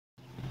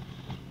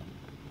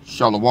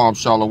Shalom,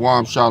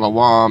 shalom,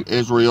 shalom,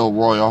 Israel,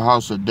 Royal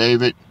House of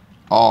David.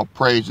 All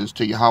praises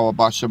to Yahweh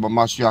Bashem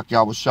Mashiach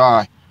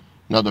Yahushai.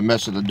 Another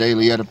message of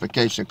daily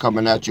edification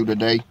coming at you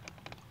today.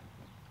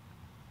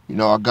 You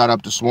know, I got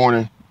up this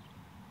morning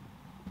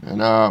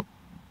and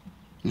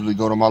usually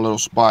go to my little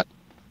spot,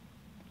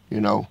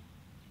 you know,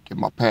 get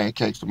my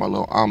pancakes and my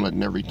little omelet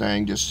and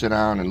everything, just sit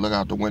down and look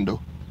out the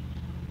window.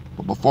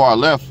 But before I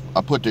left,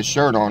 I put this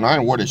shirt on. I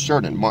ain't wore this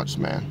shirt in months,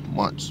 man.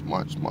 Months.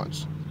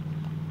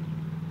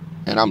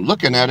 And I'm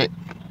looking at it.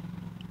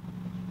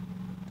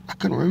 I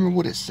couldn't remember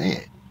what it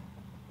said.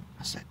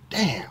 I said,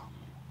 damn.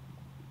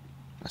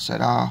 I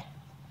said, I'll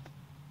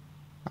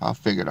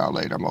figure it out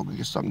later. I'm gonna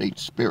get something to eat.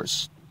 Spirit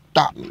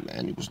stopped me,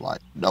 man. He was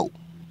like, no.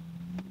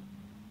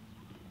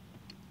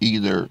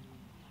 Either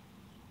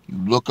you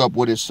look up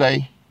what it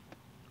say,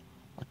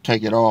 or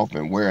take it off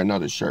and wear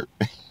another shirt.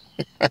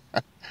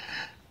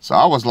 So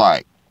I was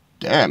like,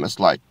 damn, it's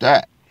like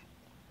that.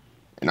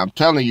 And I'm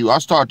telling you, I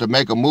started to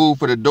make a move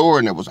for the door,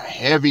 and it was a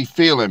heavy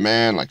feeling,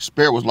 man. Like,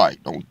 Spirit was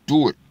like, don't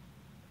do it.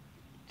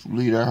 You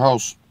leave that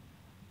house.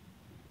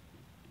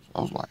 So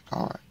I was like,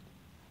 all right.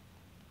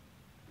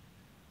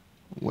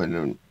 Went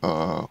and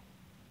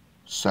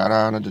sat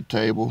down at the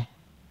table.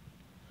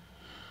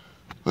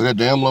 Look at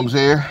the emblems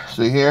here.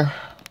 See here?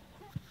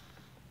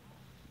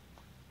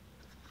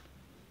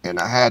 And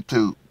I had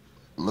to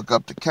look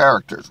up the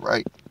characters,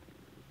 right?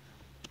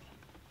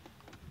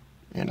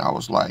 And I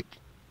was like,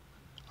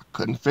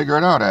 couldn't figure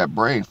it out. I had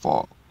brain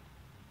fog.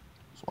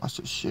 So I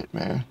said, shit,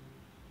 man.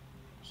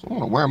 So I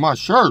want to wear my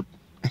shirt.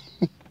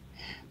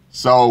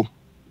 So,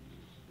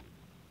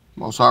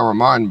 Most High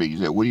reminded me, he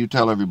said, what do you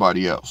tell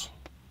everybody else?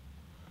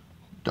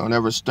 Don't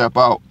ever step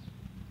out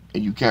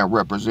and you can't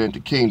represent the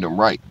kingdom,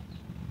 right?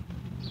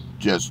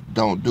 Just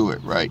don't do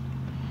it, right?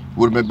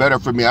 Would have been better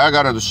for me. I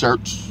got other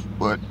shirts,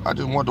 but I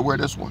just wanted to wear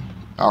this one.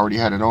 I already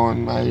had it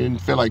on. I didn't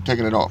feel like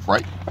taking it off,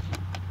 right?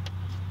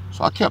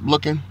 So I kept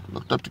looking,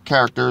 looked up the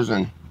characters,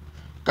 and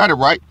got it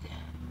right.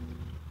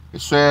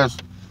 It says,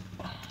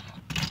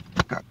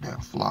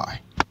 goddamn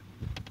fly.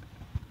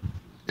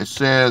 It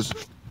says,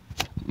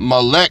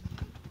 Melech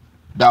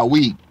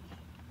Dawid.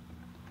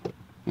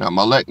 Now,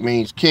 Melech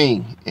means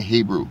king in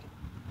Hebrew.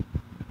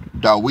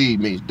 Dawid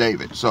means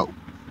David. So,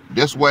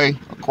 this way,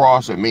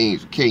 across, it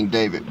means King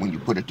David when you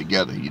put it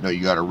together. You know,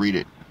 you got to read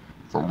it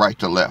from right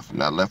to left,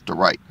 not left to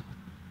right.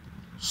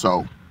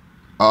 So,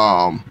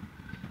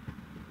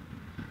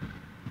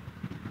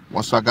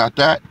 once I got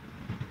that,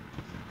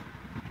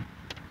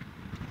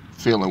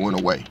 feeling went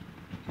away,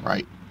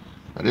 right?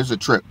 Now, this is a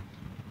trip.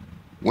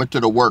 Went to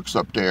the works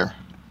up there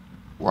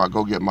where I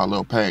go get my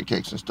little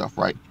pancakes and stuff,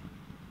 right?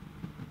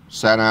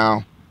 Sat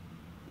down.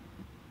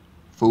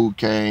 Food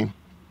came.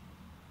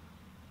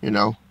 You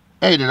know,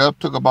 ate it up.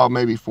 Took about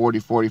maybe 40,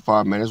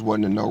 45 minutes.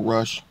 Wasn't in no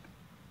rush.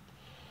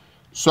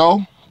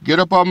 So, get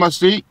up on my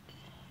seat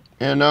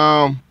and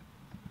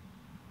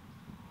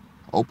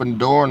open the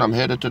door and I'm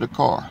headed to the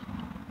car.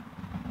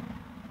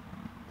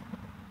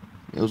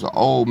 It was an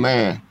old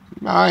man.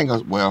 I ain't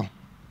gonna, well,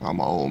 I'm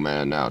an old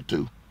man now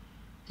too.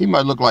 He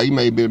might look like he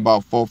may have been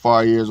about 4 or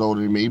 5 years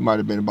older than me. He might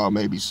have been about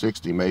maybe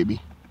 60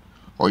 maybe.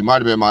 Or he might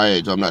have been my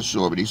age, I'm not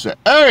sure. But he said,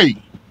 hey,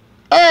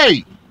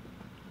 hey.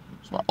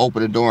 So I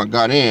opened the door and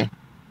got in.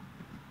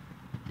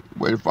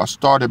 Wait, if I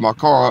started my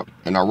car up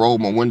and I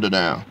rolled my window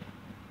down,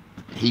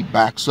 he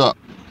backs up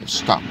and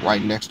stopped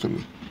right next to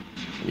me.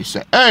 And he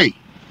said, hey.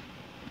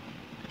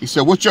 He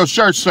said, what's your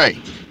shirt say?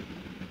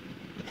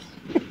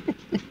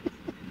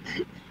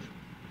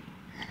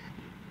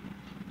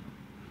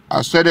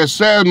 I said, it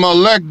says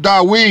Melech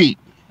Dawid.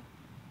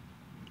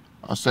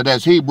 I said,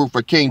 that's Hebrew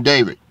for King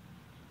David.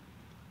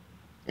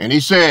 And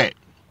he said,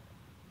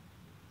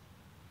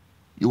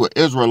 you an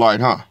Israelite,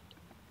 huh?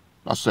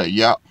 I said,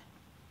 yep.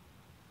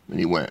 And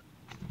he went.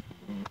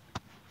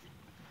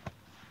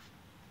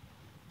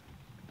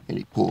 And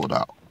he pulled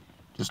out,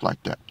 just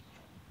like that.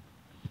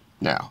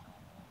 Now,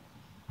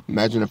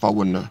 imagine if I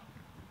wouldn't have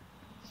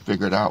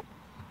figured out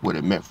what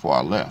it meant before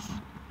I left.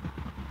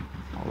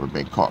 I would have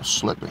been caught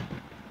slipping.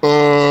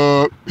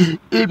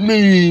 It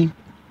mean,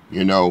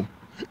 you know,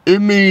 it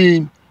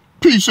mean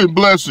peace and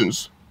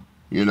blessings,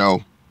 you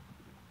know.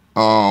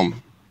 Now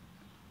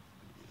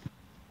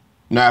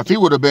if he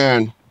would have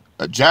been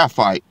a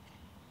Japhite,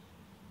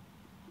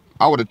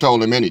 I would have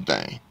told him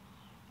anything.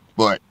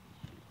 But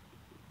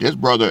this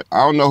brother, I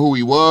don't know who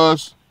he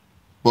was,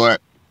 but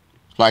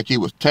it's like he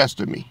was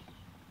testing me.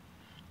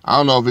 I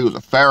don't know if he was a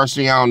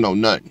Pharisee, I don't know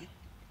nothing.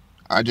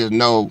 I just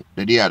know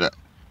that he had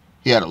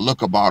a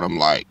look about him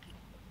like,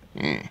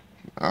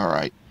 all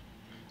right.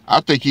 I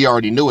think he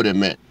already knew what it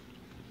meant.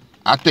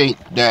 I think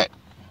that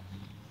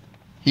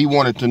he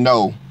wanted to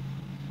know.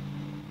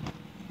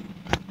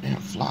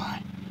 Damn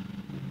fly.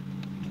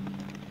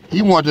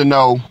 He wanted to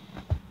know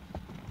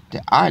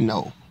that I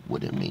know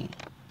what it means.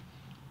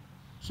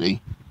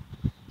 See?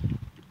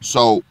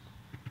 So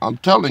I'm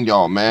telling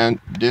y'all, man,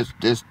 this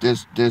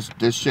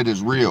shit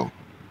is real.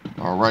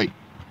 All right.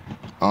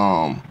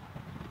 I'm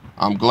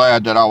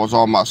glad that I was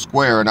on my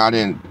square and I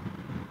didn't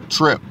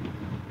trip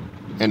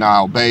and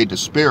I obeyed the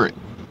spirit.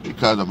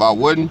 Because if I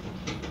wouldn't,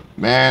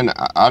 man,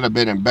 I'd have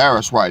been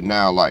embarrassed right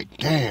now. Like,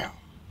 damn,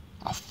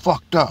 I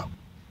fucked up.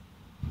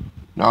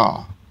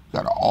 Nah,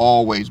 gotta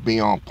always be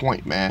on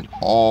point, man.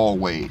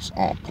 Always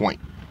on point.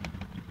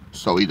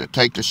 So either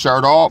take the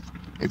shirt off.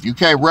 If you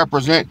can't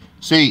represent,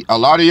 see, a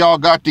lot of y'all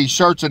got these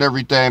shirts and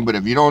everything, but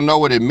if you don't know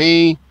what it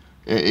means,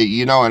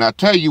 you know, and I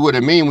tell you what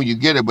it means when you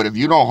get it, but if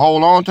you don't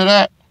hold on to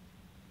that,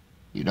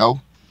 you know,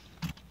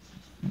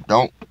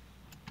 don't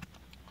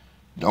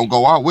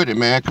go out with it,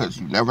 man, because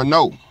you never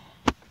know.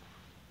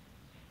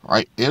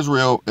 Right?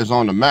 Israel is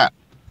on the map,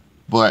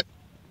 but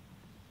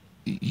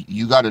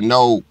you got to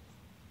know,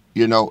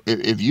 you know,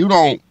 if you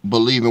don't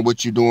believe in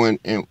what you're doing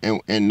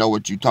and know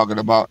what you're talking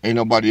about, ain't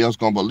nobody else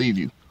going to believe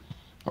you.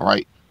 All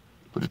right?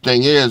 But the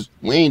thing is,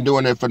 we ain't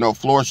doing it for no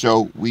floor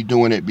show. We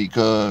doing it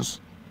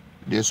because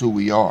this who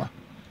we are.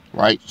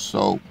 Right?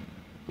 So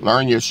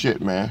learn your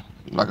shit, man.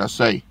 Like I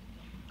say,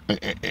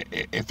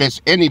 if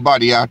it's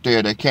anybody out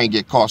there that can't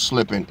get caught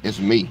slipping, it's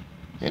me.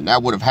 And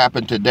that would have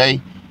happened today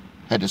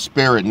had the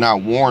Spirit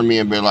not warned me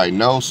and be like,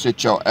 no,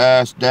 sit your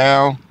ass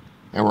down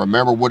and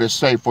remember what it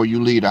say before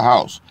you leave the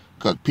house.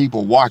 Because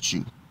people watch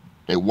you.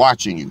 They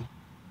watching you.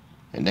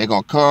 And they're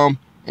going to come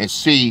and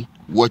see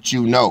what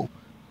you know.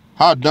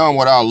 How dumb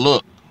would I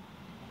look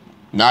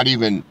not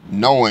even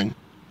knowing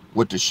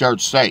what the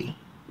shirts say?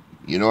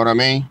 You know what I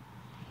mean?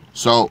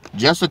 So,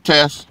 just a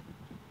test.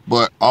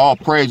 But all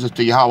praises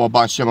to Yahweh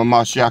B'Shem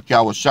HaMashiach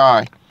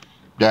Yahushai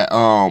that,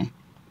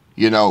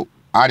 you know,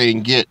 I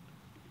didn't get,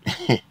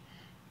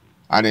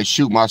 I didn't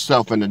shoot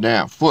myself in the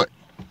damn foot.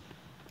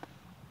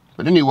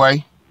 But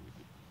anyway,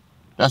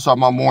 that's how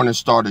my morning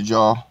started,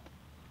 y'all.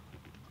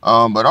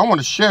 But I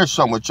want to share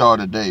something with y'all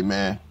today,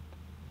 man.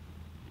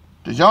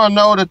 Did y'all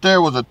know that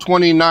there was a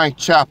 29th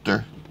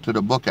chapter to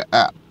the book of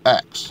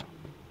Acts?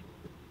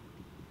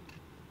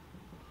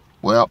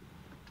 Well,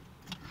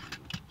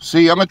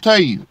 see, I'm going to tell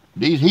you,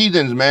 these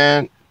heathens,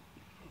 man,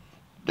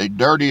 they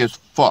dirty as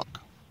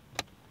fuck.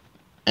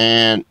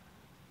 And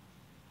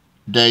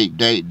they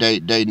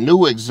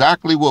knew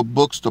exactly what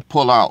books to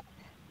pull out.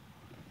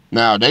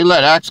 Now, they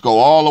let Acts go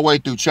all the way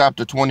through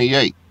chapter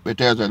 28. But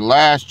there's a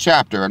last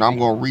chapter, and I'm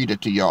going to read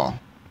it to y'all.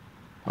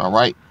 All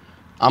right?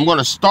 I'm going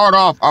to start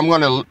off, I'm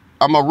going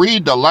to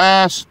read the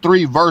last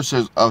 3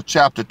 verses of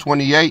chapter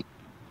 28,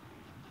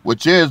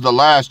 which is the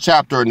last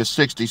chapter in the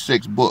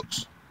 66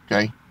 books.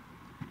 Okay?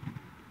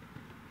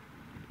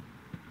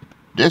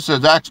 This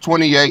is Acts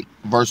 28,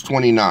 verse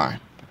 29.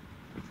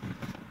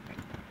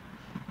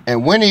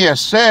 And when he had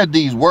said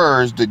these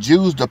words, the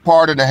Jews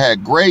departed and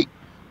had great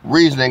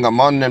reasoning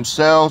among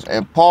themselves,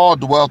 and Paul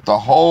dwelt 2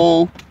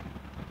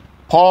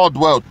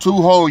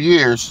 whole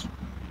years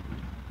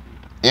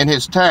in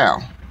his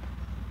town,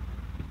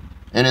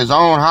 in his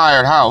own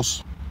hired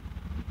house,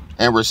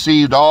 and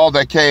received all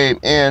that came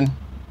in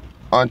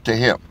unto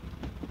him.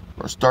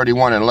 Verse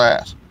 31 and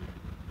last.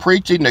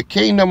 Preaching the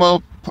kingdom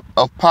of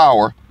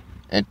power,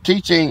 and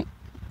teaching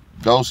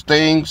those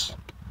things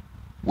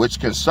which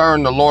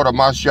concern the Lord of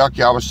Mashiach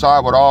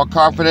Yahushua with all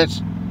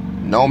confidence,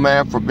 no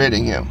man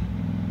forbidding him.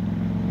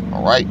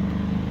 All right?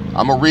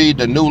 I'm going to read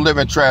the New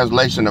Living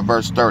Translation of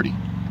verse 30.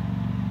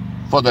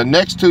 For the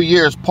next 2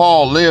 years,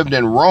 Paul lived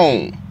in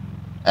Rome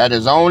at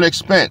his own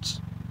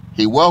expense.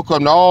 He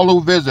welcomed all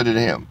who visited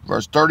him.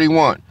 Verse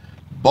 31.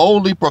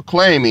 Boldly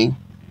proclaiming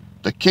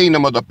the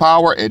kingdom of the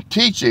power and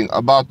teaching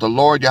about the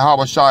Lord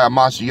Yahushua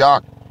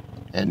Mashiach,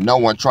 and no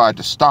one tried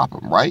to stop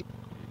him, right?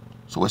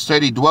 So it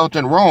said he dwelt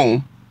in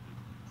Rome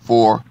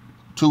for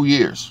 2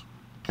 years.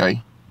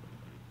 Okay?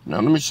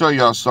 Now let me show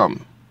y'all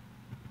something.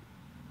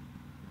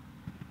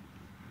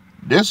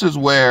 This is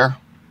where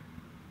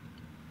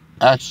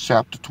Acts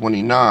chapter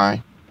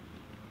 29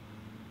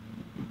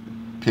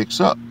 picks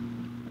up.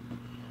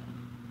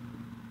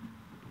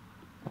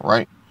 All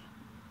right?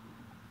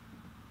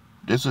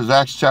 This is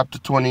Acts chapter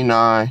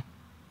 29,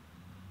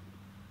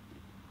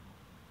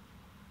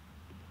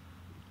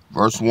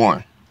 verse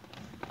 1.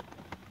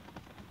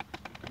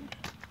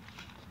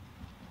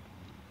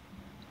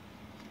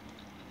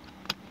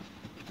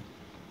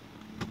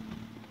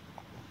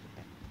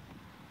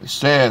 It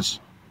says,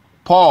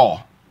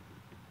 Paul,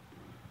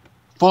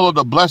 full of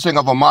the blessing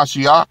of a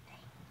Mashiach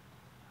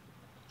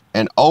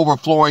and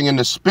overflowing in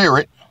the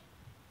Spirit,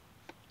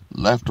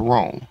 left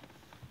Rome.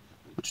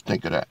 What you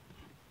think of that?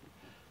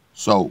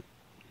 So,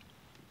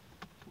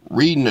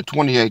 reading the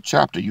 28th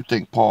chapter, you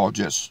think Paul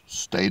just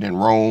stayed in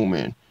Rome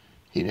and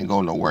he didn't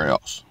go nowhere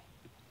else.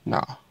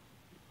 Nah.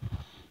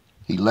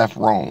 He left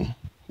Rome.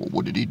 Well,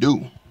 what did he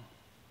do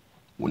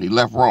when he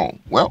left Rome?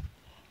 Well,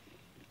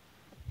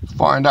 let's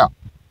find out.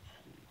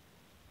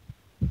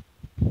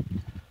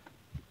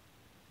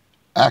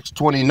 Acts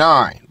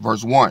 29,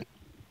 verse 1.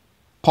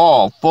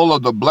 Paul, full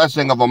of the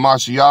blessing of a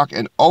Mashiach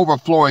and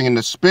overflowing in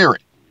the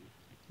Spirit,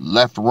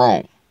 left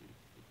Rome.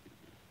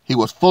 He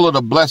was full of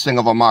the blessing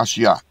of a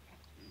Mashiach,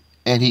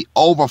 and he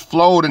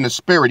overflowed in the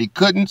Spirit. He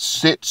couldn't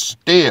sit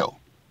still.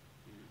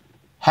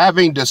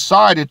 Having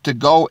decided to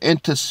go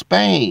into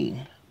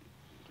Spain,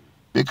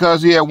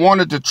 because he had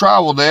wanted to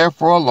travel there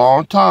for a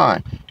long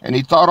time. And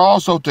he thought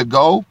also to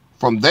go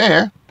from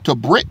there to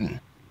Britain.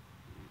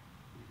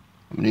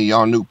 How many of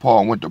y'all knew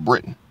Paul went to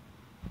Britain?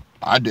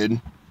 I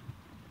didn't.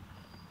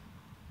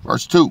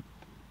 Verse 2.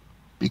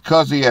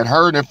 Because he had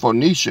heard in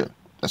Phoenicia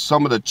that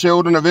some of the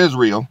children of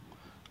Israel,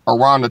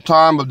 around the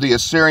time of the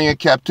Assyrian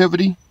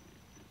captivity,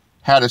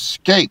 had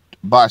escaped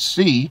by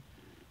sea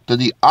to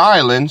the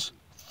islands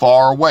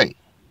far away,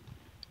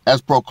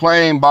 as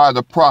proclaimed by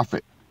the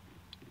prophet,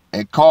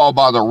 and called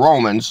by the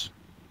Romans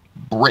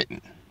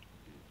Britain.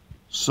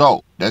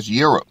 So, that's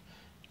Europe.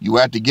 You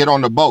had to get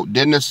on the boat.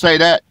 Didn't it say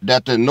that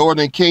the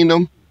northern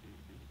kingdom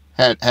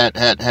had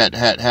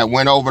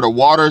went over the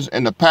waters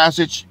in the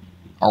passage,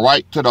 all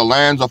right, to the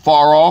lands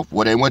afar off,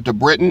 where they went to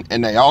Britain,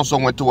 and they also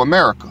went to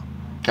America,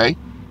 okay?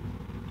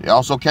 They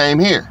also came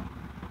here.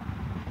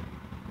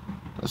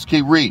 Let's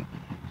keep reading.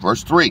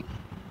 Verse 3.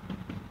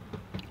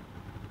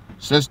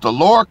 Since the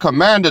Lord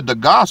commanded the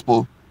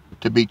gospel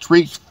to be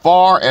preached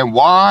far and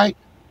wide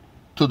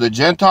to the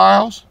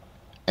Gentiles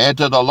and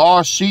to the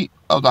lost sheep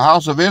of the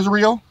house of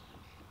Israel.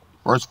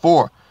 Verse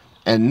 4.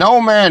 And no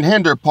man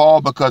hindered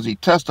Paul, because he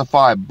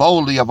testified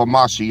boldly of a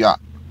Mashiach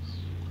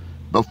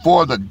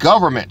before the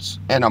governments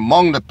and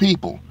among the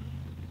people,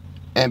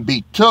 and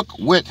betook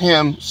with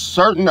him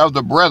certain of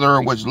the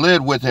brethren which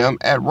lived with him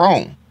at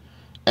Rome.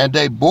 And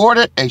they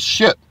boarded a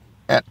ship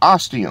at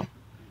Ostium,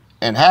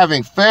 and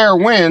having fair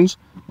winds,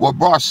 were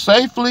brought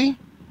safely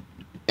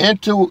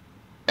into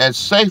as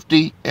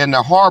safety in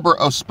the harbor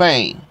of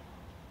Spain.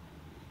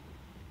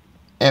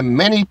 And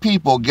many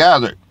people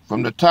gathered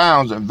from the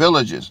towns and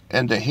villages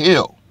and the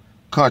hill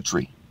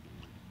country,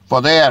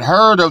 for they had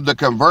heard of the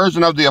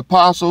conversion of the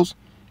apostles,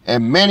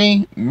 and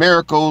many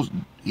miracles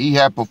he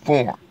had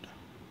performed.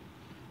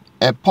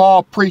 And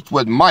Paul preached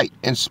with might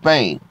in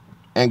Spain,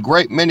 and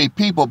great many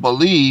people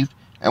believed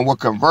and were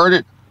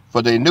converted,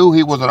 for they knew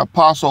he was an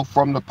apostle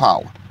from the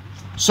power.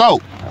 So,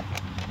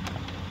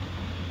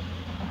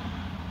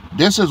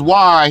 this is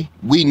why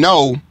we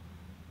know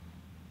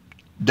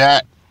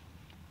that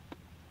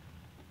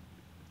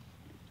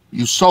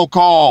you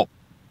so-called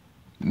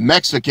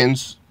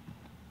Mexicans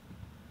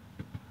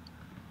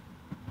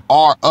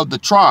are of the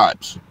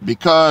tribes,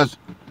 because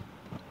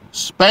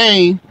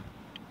Spain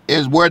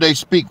is where they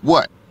speak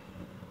what?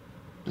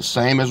 The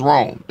same as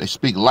Rome. They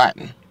speak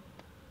Latin.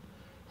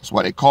 That's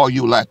why they call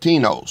you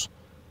Latinos.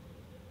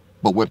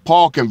 But when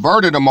Paul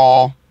converted them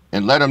all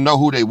and let them know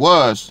who they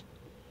was,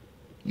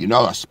 you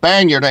know, a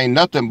Spaniard ain't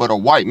nothing but a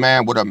white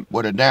man with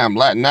a damn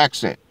Latin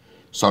accent.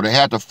 So they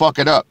had to fuck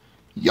it up.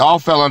 Y'all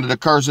fell under the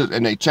curses,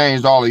 and they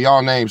changed all of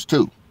y'all names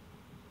too.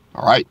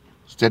 All right?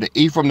 Instead of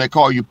Ephraim, they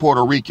call you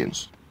Puerto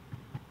Ricans.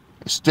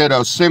 Instead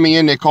of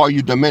Simeon, they call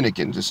you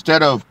Dominicans.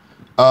 Instead of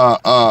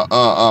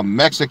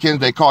Mexicans,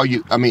 they call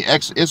you,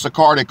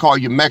 Issachar, they call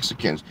you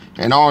Mexicans.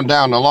 And on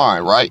down the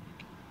line, right?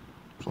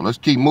 So let's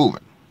keep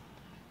moving.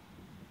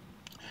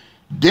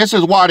 This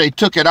is why they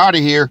took it out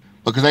of here,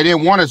 because they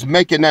didn't want us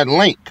making that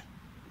link.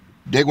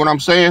 Dig what I'm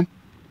saying?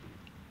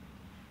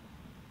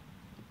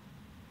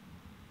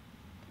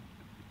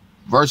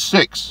 Verse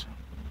 6.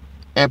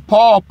 And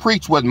Paul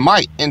preached with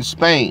might in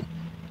Spain,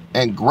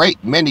 and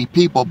great many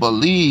people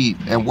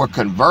believed and were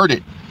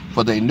converted,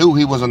 for they knew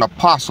he was an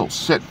apostle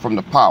sent from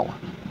the power.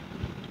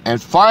 And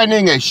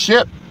finding a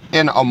ship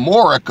in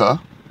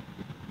Amorica,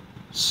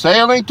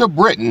 sailing to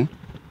Britain,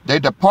 they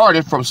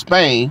departed from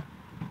Spain.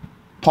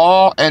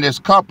 Paul and his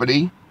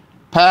company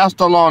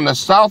passed along the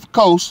south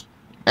coast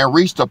and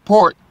reached a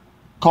port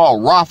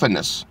called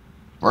Raphanus.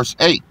 Verse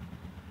 8.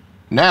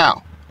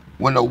 Now,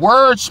 when the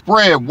word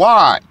spread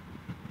wide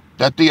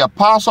that the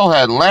apostle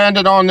had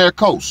landed on their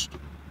coast,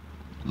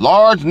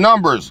 large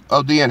numbers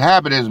of the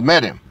inhabitants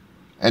met him,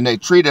 and they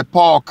treated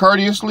Paul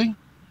courteously,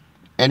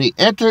 and he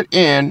entered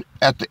in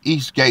at the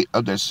east gate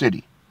of their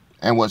city,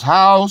 and was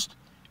housed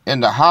in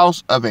the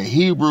house of a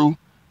Hebrew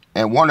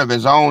and one of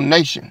his own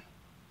nation.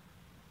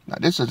 Now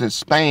this is in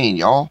Spain,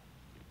 y'all.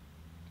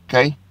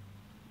 Okay?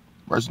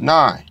 Verse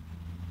 9.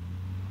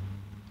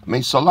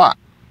 Salat.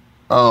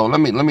 Oh, let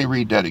me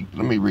read that.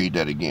 Let me read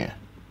that again.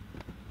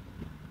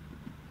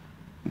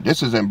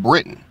 This is in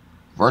Britain.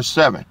 Verse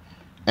 7.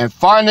 And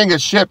finding a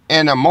ship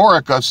in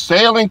Amorica,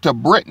 sailing to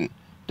Britain,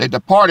 they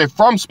departed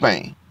from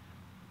Spain.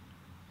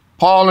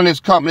 Paul and his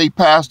company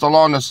passed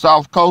along the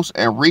south coast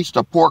and reached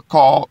a port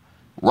called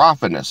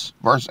Raphanus.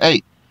 Verse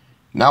 8.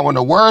 Now when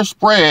the word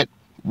spread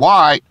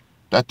wide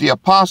that the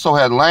apostle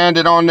had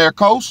landed on their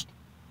coast,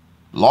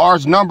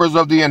 large numbers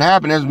of the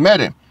inhabitants met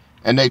him,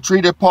 and they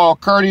treated Paul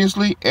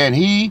courteously, and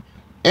he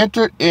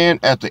entered in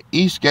at the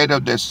east gate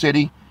of their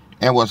city,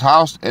 and was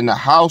housed in the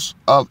house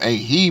of a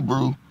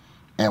Hebrew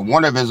and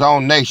one of his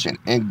own nation.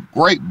 In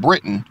Great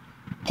Britain,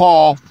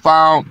 Paul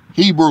found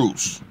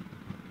Hebrews.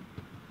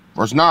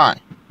 Verse 9.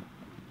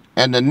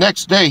 And the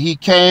next day he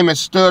came and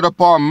stood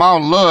upon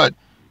Mount Lud,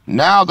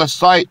 now the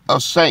site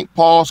of St.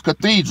 Paul's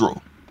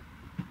Cathedral,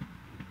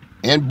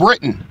 in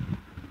Britain.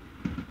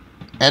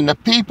 And the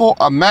people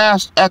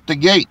amassed at the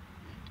gate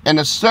and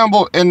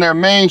assembled in their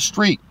main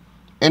street,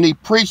 and he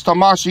preached the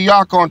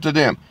Mashiach unto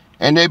them,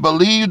 and they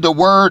believed the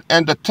word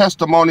and the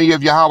testimony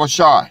of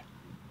Yahushua.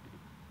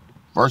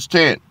 Verse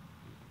 10.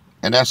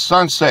 And at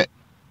sunset,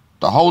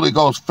 the Holy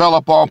Ghost fell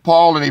upon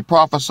Paul, and he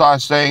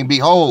prophesied, saying,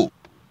 behold,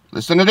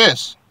 listen to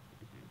this.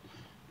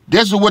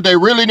 This is what they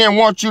really didn't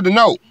want you to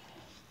know,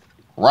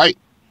 right?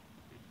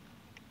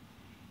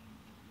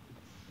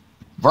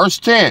 Verse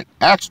 10,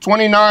 Acts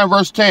 29,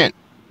 verse 10.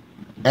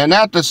 And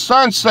at the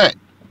sunset,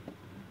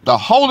 the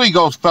Holy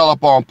Ghost fell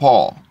upon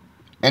Paul,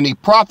 and he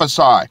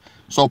prophesied.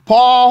 So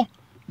Paul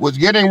was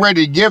getting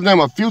ready to give them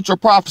a future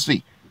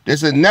prophecy.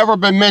 This has never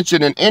been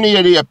mentioned in any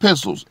of the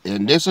epistles,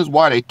 and this is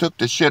why they took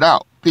the shit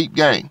out. Peep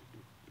game.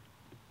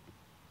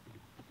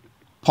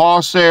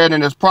 Paul said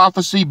in his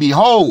prophecy,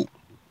 behold,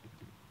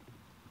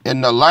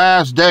 in the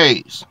last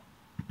days,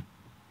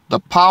 the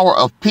power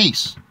of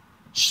peace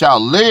shall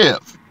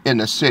live in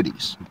the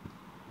cities,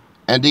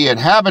 and the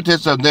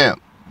inhabitants of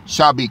them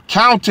shall be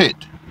counted.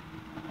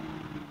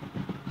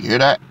 You hear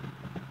that?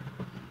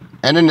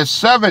 And in the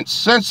 7th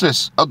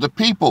census of the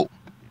people,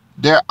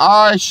 their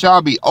eyes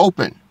shall be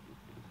open,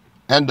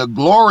 and the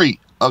glory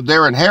of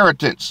their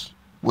inheritance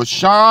will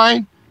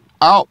shine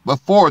out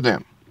before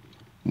them.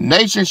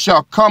 Nations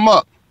shall come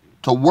up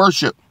to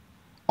worship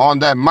on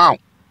that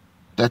mount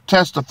that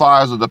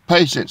testifies of the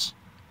patience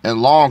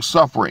and long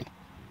suffering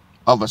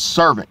of a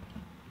servant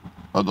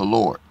of the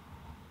Lord.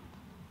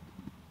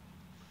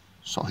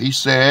 So he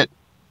said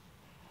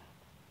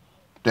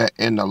that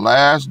in the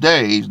last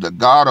days, the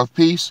God of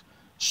peace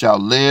shall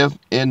live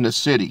in the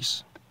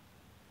cities.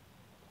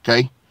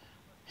 Okay?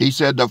 He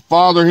said the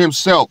Father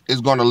himself is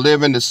going to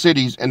live in the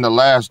cities in the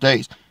last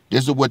days.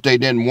 This is what they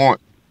didn't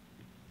want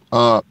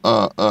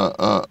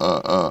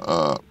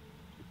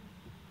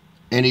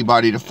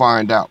anybody to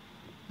find out,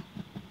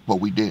 but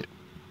we did.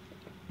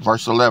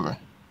 Verse 11.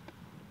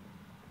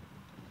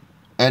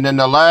 And in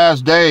the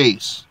last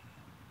days,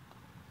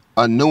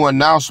 a new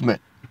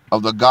announcement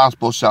of the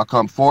gospel shall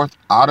come forth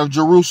out of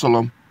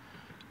Jerusalem,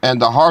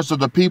 and the hearts of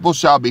the people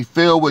shall be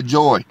filled with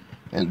joy,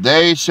 and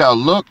they shall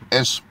look,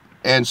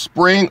 and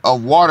spring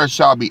of water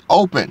shall be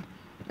opened,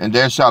 and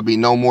there shall be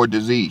no more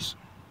disease.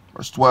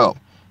 Verse 12.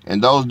 In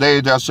those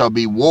days there shall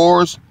be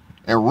wars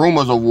and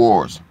rumors of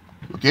wars.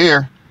 Look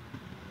here.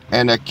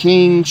 And a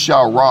king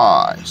shall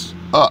rise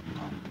up,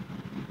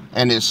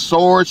 and his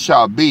sword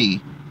shall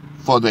be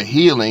for the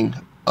healing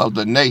of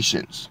the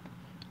nations.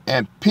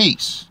 And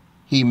peace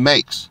he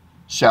makes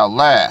shall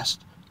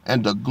last,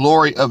 and the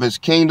glory of his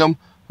kingdom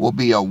will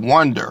be a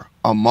wonder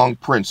among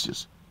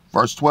princes.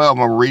 Verse 12, I'm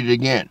going to read it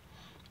again.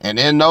 And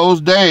in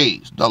those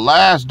days, the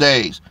last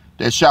days,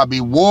 there shall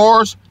be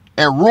wars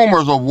and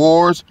rumors of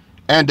wars,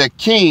 and the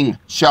king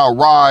shall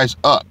rise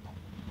up,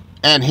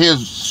 and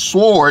his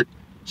sword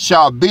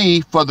shall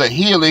be for the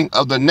healing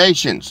of the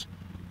nations,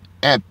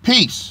 and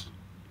peace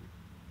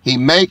he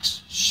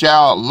makes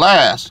shall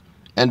last,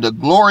 and the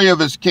glory of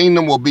his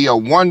kingdom will be a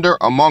wonder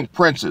among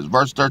princes.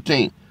 Verse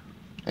 13.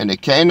 And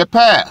it came to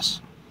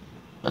pass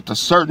that the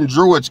certain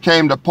Druids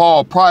came to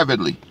Paul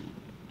privately,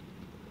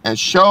 and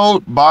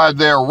showed by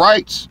their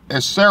rites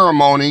and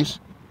ceremonies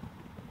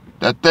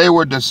that they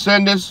were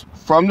descendants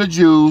from the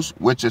Jews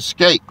which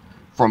escaped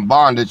from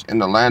bondage in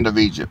the land of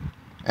Egypt.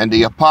 And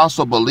the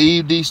apostle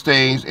believed these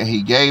things, and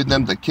he gave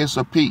them the kiss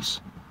of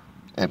peace.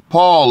 And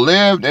Paul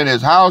lived in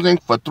his housing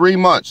for 3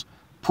 months,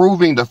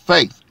 proving the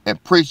faith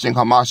and preaching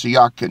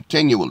Hamashiach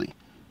continually.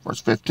 Verse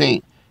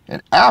 15.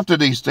 And after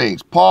these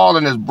things, Paul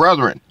and his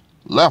brethren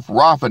left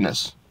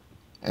Raphanus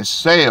and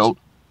sailed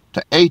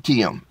to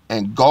Atium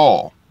and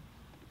Gaul.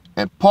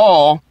 And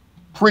Paul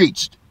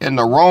preached in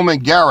the Roman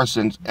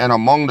garrisons and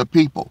among the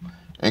people,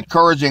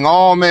 encouraging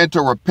all men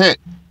to repent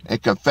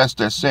and confess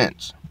their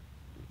sins.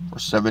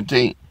 Verse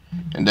 17.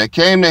 And there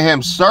came to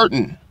him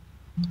certain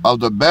of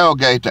the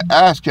Belgae to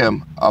ask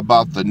him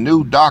about the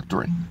new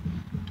doctrine,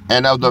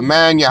 and of the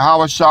man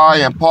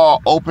Yahushua. And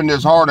Paul opened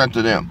his heart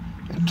unto them,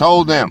 and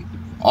told them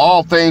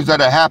all things that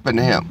had happened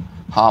to him.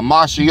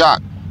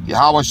 Hamashiach,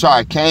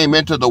 Yahushua, came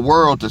into the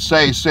world to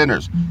save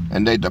sinners,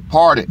 and they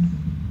departed,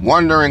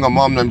 wondering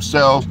among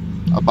themselves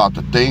about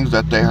the things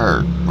that they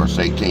heard. Verse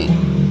 18.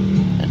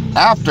 And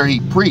after he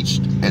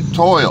preached and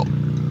toiled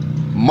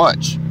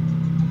much,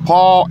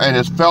 Paul and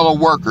his fellow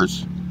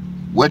workers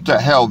went to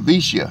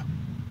Helvetia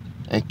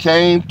and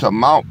came to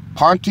Mount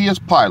Pontius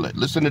Pilate.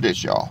 Listen to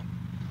this, y'all.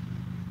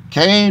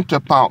 Came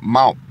to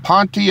Mount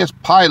Pontius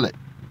Pilate,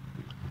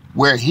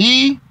 where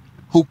he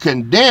who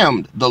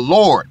condemned the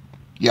Lord,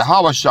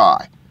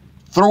 Yahushua,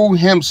 threw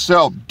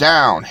himself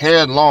down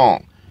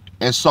headlong,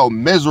 and so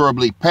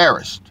miserably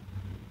perished.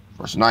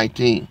 Verse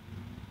 19.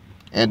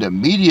 And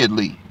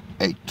immediately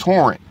a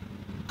torrent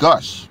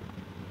gushed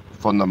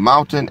from the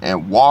mountain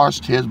and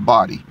washed his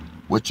body,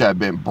 which had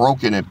been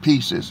broken in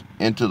pieces,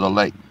 into the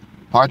lake.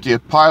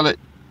 Pontius Pilate,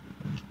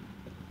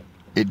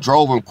 it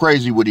drove him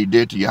crazy what he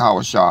did to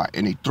Yahushua,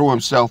 and he threw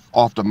himself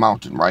off the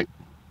mountain, right?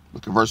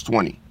 Look at verse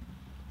 20.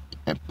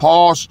 And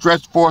Paul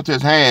stretched forth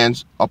his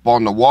hands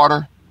upon the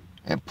water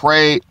and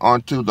prayed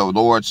unto the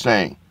Lord,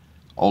 saying,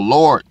 O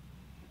Lord,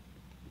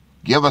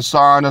 give a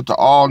sign unto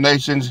all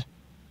nations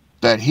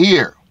that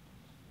here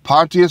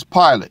Pontius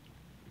Pilate,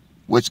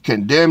 which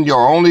condemned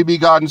your only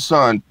begotten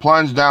son,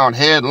 plunged down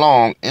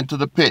headlong into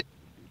the pit.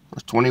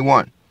 Verse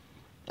 21.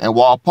 And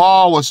while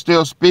Paul was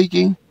still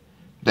speaking,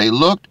 they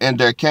looked, and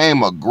there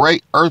came a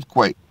great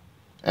earthquake,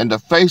 and the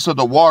face of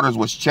the waters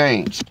was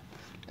changed,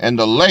 and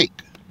the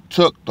lake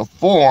took the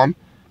form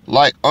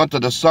like unto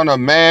the Son of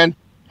Man,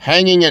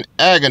 hanging in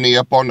agony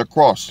upon the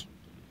cross.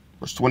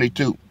 Verse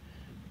 22.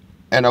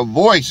 And a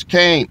voice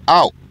came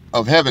out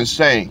of heaven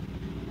saying,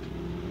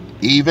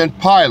 even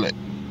Pilate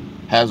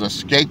has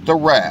escaped the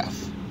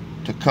wrath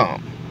to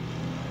come,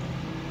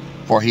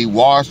 for he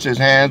washed his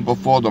hands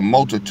before the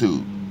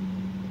multitude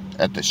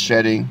at the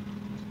shedding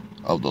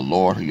of the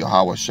Lord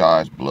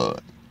Yahweh's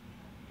blood.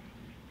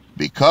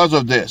 Because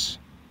of this,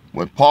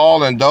 when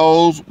Paul and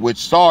those which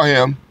saw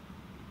him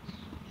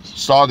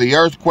saw the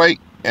earthquake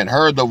and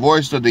heard the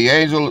voice of the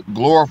angel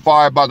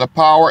glorified by the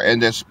power,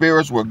 and their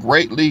spirits were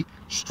greatly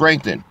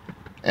strengthened.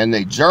 And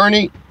they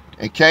journeyed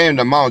and came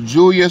to Mount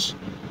Julius,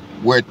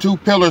 where two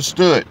pillars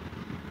stood,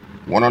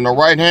 one on the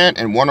right hand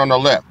and one on the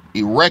left,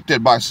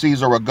 erected by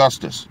Caesar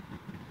Augustus.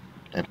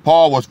 And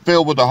Paul was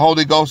filled with the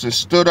Holy Ghost and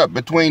stood up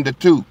between the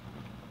two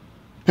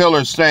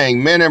pillars,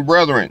 saying, men and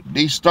brethren,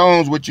 these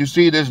stones which you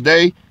see this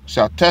day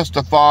shall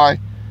testify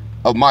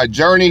of my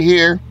journey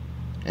here,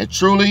 and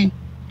truly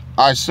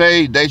I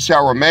say they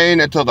shall remain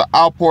until the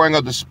outpouring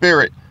of the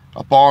Spirit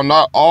upon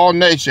all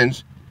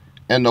nations,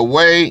 and the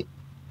way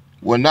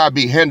will not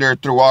be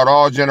hindered throughout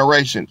all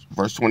generations.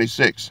 Verse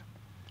 26.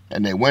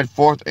 And they went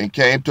forth and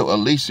came to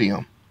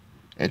Elysium,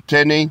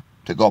 intending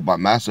to go by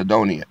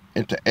Macedonia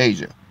into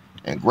Asia.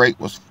 And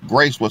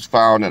grace was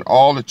found in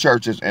all the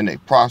churches, and they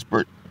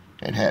prospered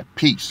and had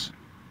peace.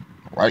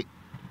 All right?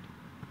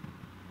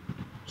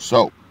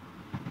 So,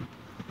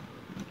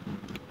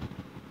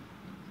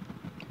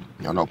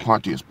 y'all know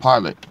Pontius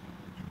Pilate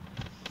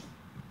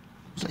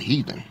was a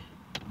heathen.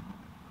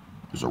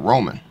 He was a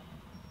Roman.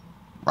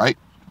 Right?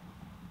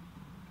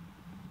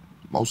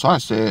 Most High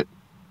said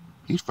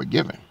he's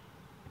forgiven.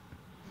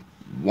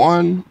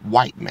 One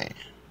white man.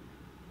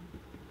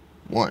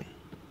 One.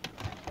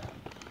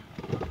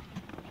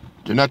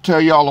 Didn't I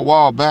tell y'all a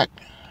while back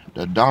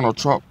that Donald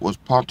Trump was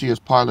Pontius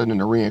Pilate in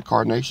the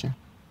reincarnation?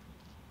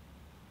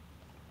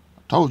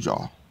 I told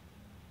y'all.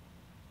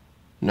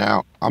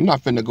 Now, I'm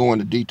not finna go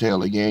into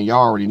detail again.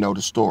 Y'all already know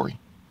the story.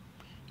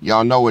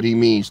 Y'all know what he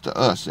means to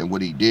us and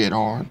what he did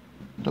on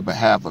the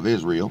behalf of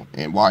Israel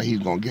and why he's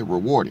going to get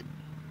rewarded.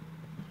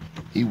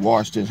 He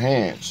washed his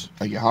hands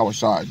of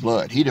Yahweh's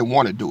blood. He didn't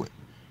want to do it.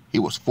 He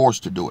was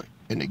forced to do it,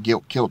 and the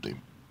guilt killed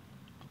him.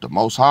 The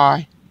Most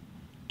High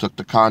took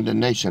the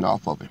condemnation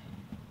off of him.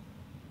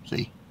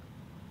 See?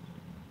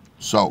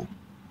 So,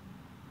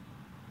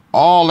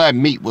 all that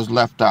meat was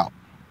left out.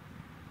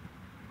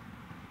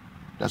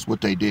 That's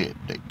what they did.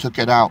 They took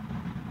it out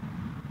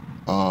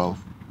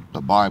of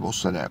the Bible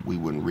so that we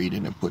wouldn't read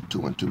it and put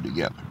two and two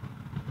together.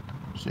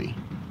 See?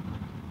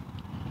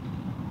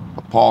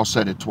 But Paul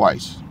said it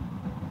twice.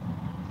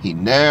 He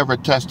never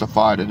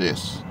testified of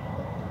this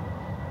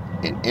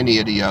in any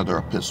of the other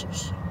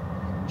epistles.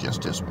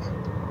 Just this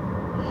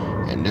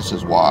one. And this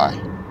is why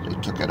they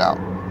took it out.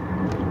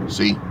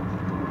 See?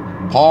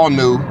 Paul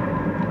knew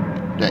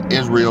that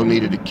Israel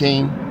needed a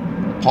king.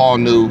 Paul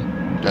knew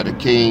that a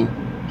king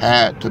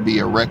had to be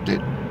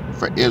erected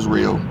for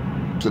Israel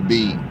to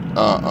be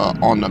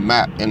on the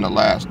map in the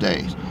last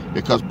days.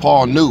 Because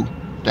Paul knew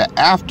that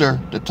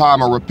after the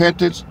time of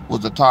repentance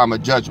was the time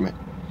of judgment.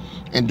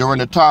 And during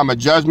the time of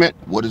judgment,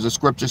 what does the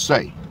scripture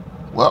say?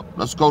 Well,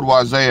 let's go to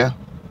Isaiah.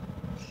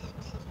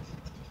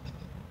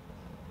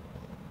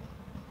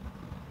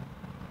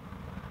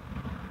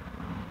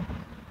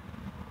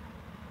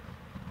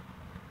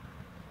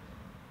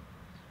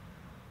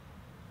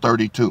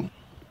 (32)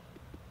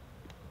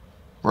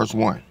 Verse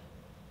 1.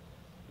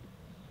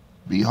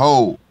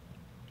 Behold,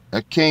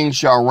 a king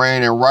shall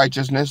reign in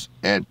righteousness,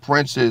 and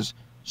princes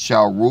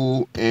shall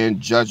rule in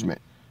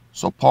judgment.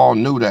 So Paul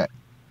knew that,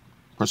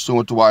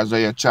 pursuant to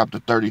Isaiah chapter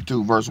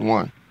 32, verse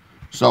 1.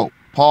 So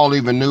Paul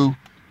even knew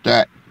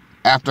that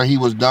after he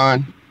was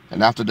done,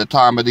 and after the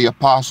time of the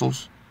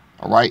apostles,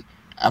 all right,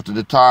 after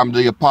the time of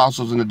the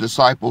apostles and the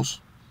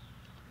disciples,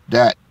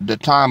 that the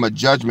time of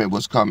judgment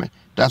was coming.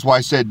 That's why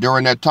I said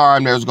during that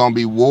time there's going to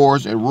be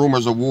wars and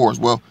rumors of wars.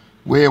 Well,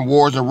 we're in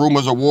wars and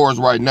rumors of wars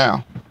right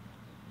now.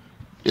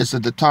 This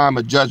is the time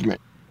of judgment.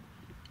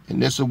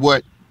 And this is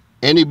what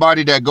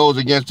anybody that goes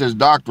against this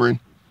doctrine,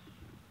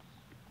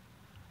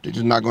 they're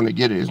just not going to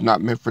get it. It's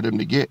not meant for them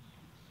to get.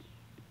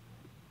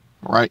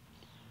 All right?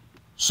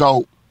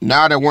 So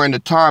now that we're in the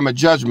time of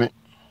judgment,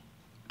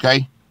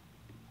 okay,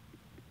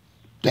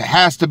 there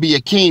has to be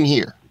a king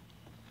here.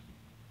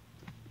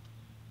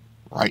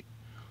 Right?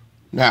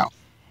 Now,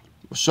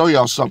 I'll show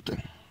y'all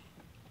something.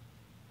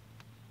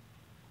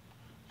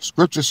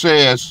 Scripture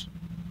says,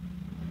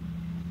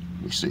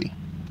 let me see,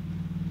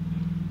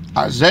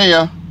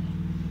 Isaiah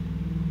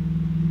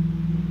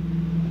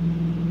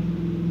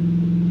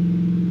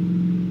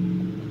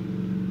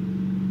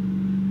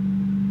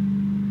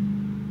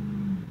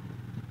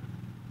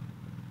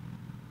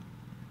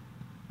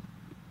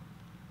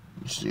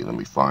let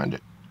me find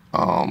it.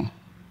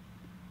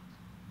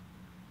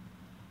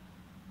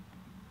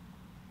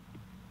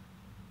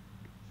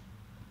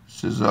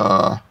 This is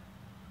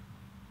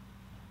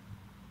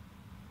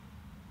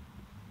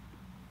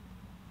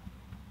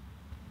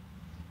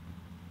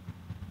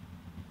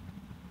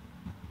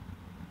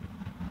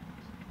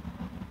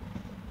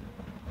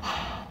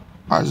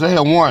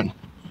Isaiah 1,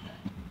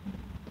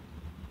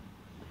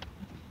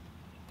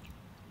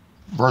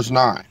 verse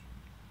 9.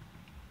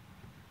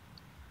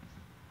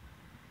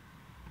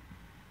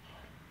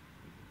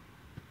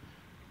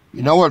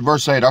 You know what?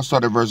 Verse 8. I'll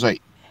start at verse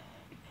 8.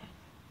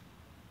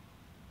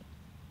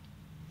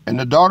 And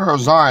the daughter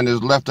of Zion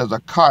is left as a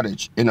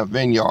cottage in a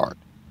vineyard,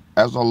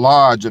 as a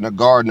lodge in a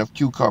garden of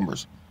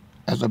cucumbers,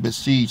 as a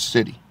besieged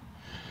city.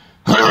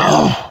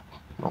 All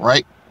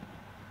right?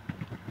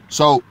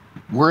 So,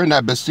 we're in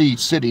that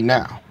besieged city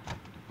now.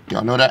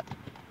 Y'all know that?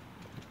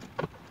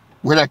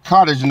 We're that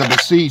cottage in the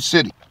besieged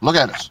city. Look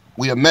at us.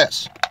 We a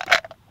mess.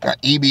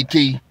 Got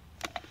EBT.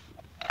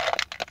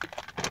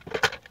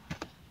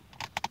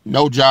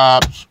 No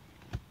jobs.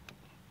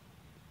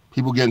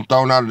 People getting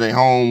thrown out of their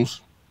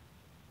homes.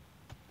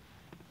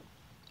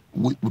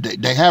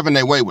 They having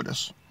their way with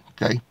us.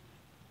 Okay?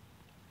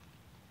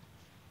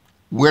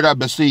 We're that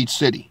besieged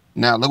city.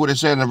 Now, look what it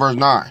says in verse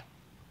 9.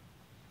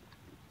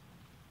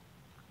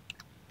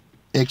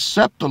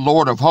 Except the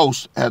Lord of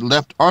hosts had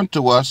left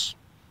unto us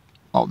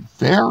a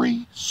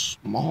very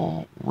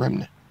small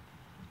remnant.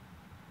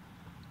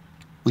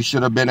 We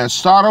should have been as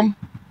Sodom,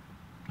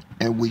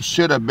 and we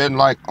should have been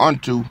like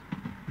unto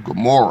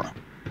Gomorrah.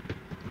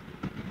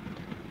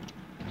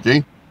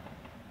 See?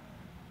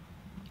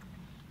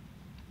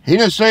 He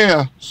didn't say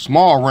a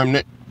small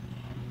remnant.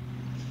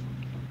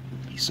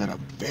 He said a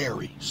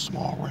very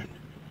small remnant.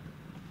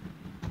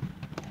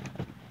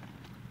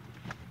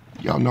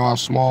 Y'all know how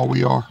small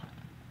we are?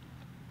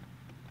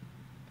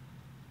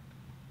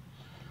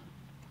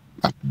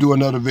 I have to do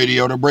another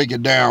video to break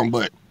it down,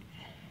 but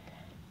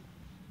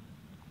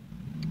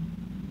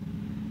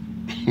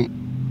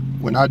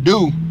when I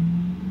do,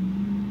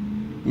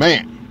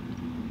 man,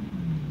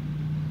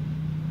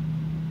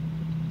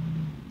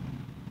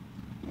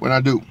 when I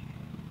do,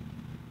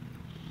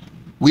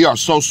 we are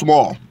so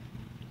small.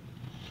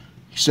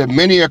 He said,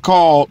 many are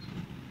called,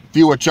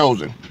 few are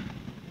chosen.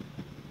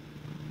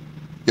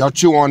 Y'all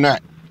chew on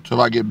that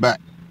till I get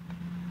back.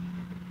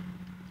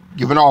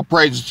 Giving all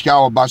praises to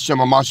Yahweh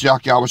B'Shem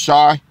HaMashiach Yahweh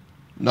Shai.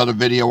 Another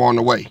video on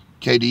the way.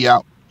 KD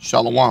out.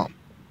 Shalom.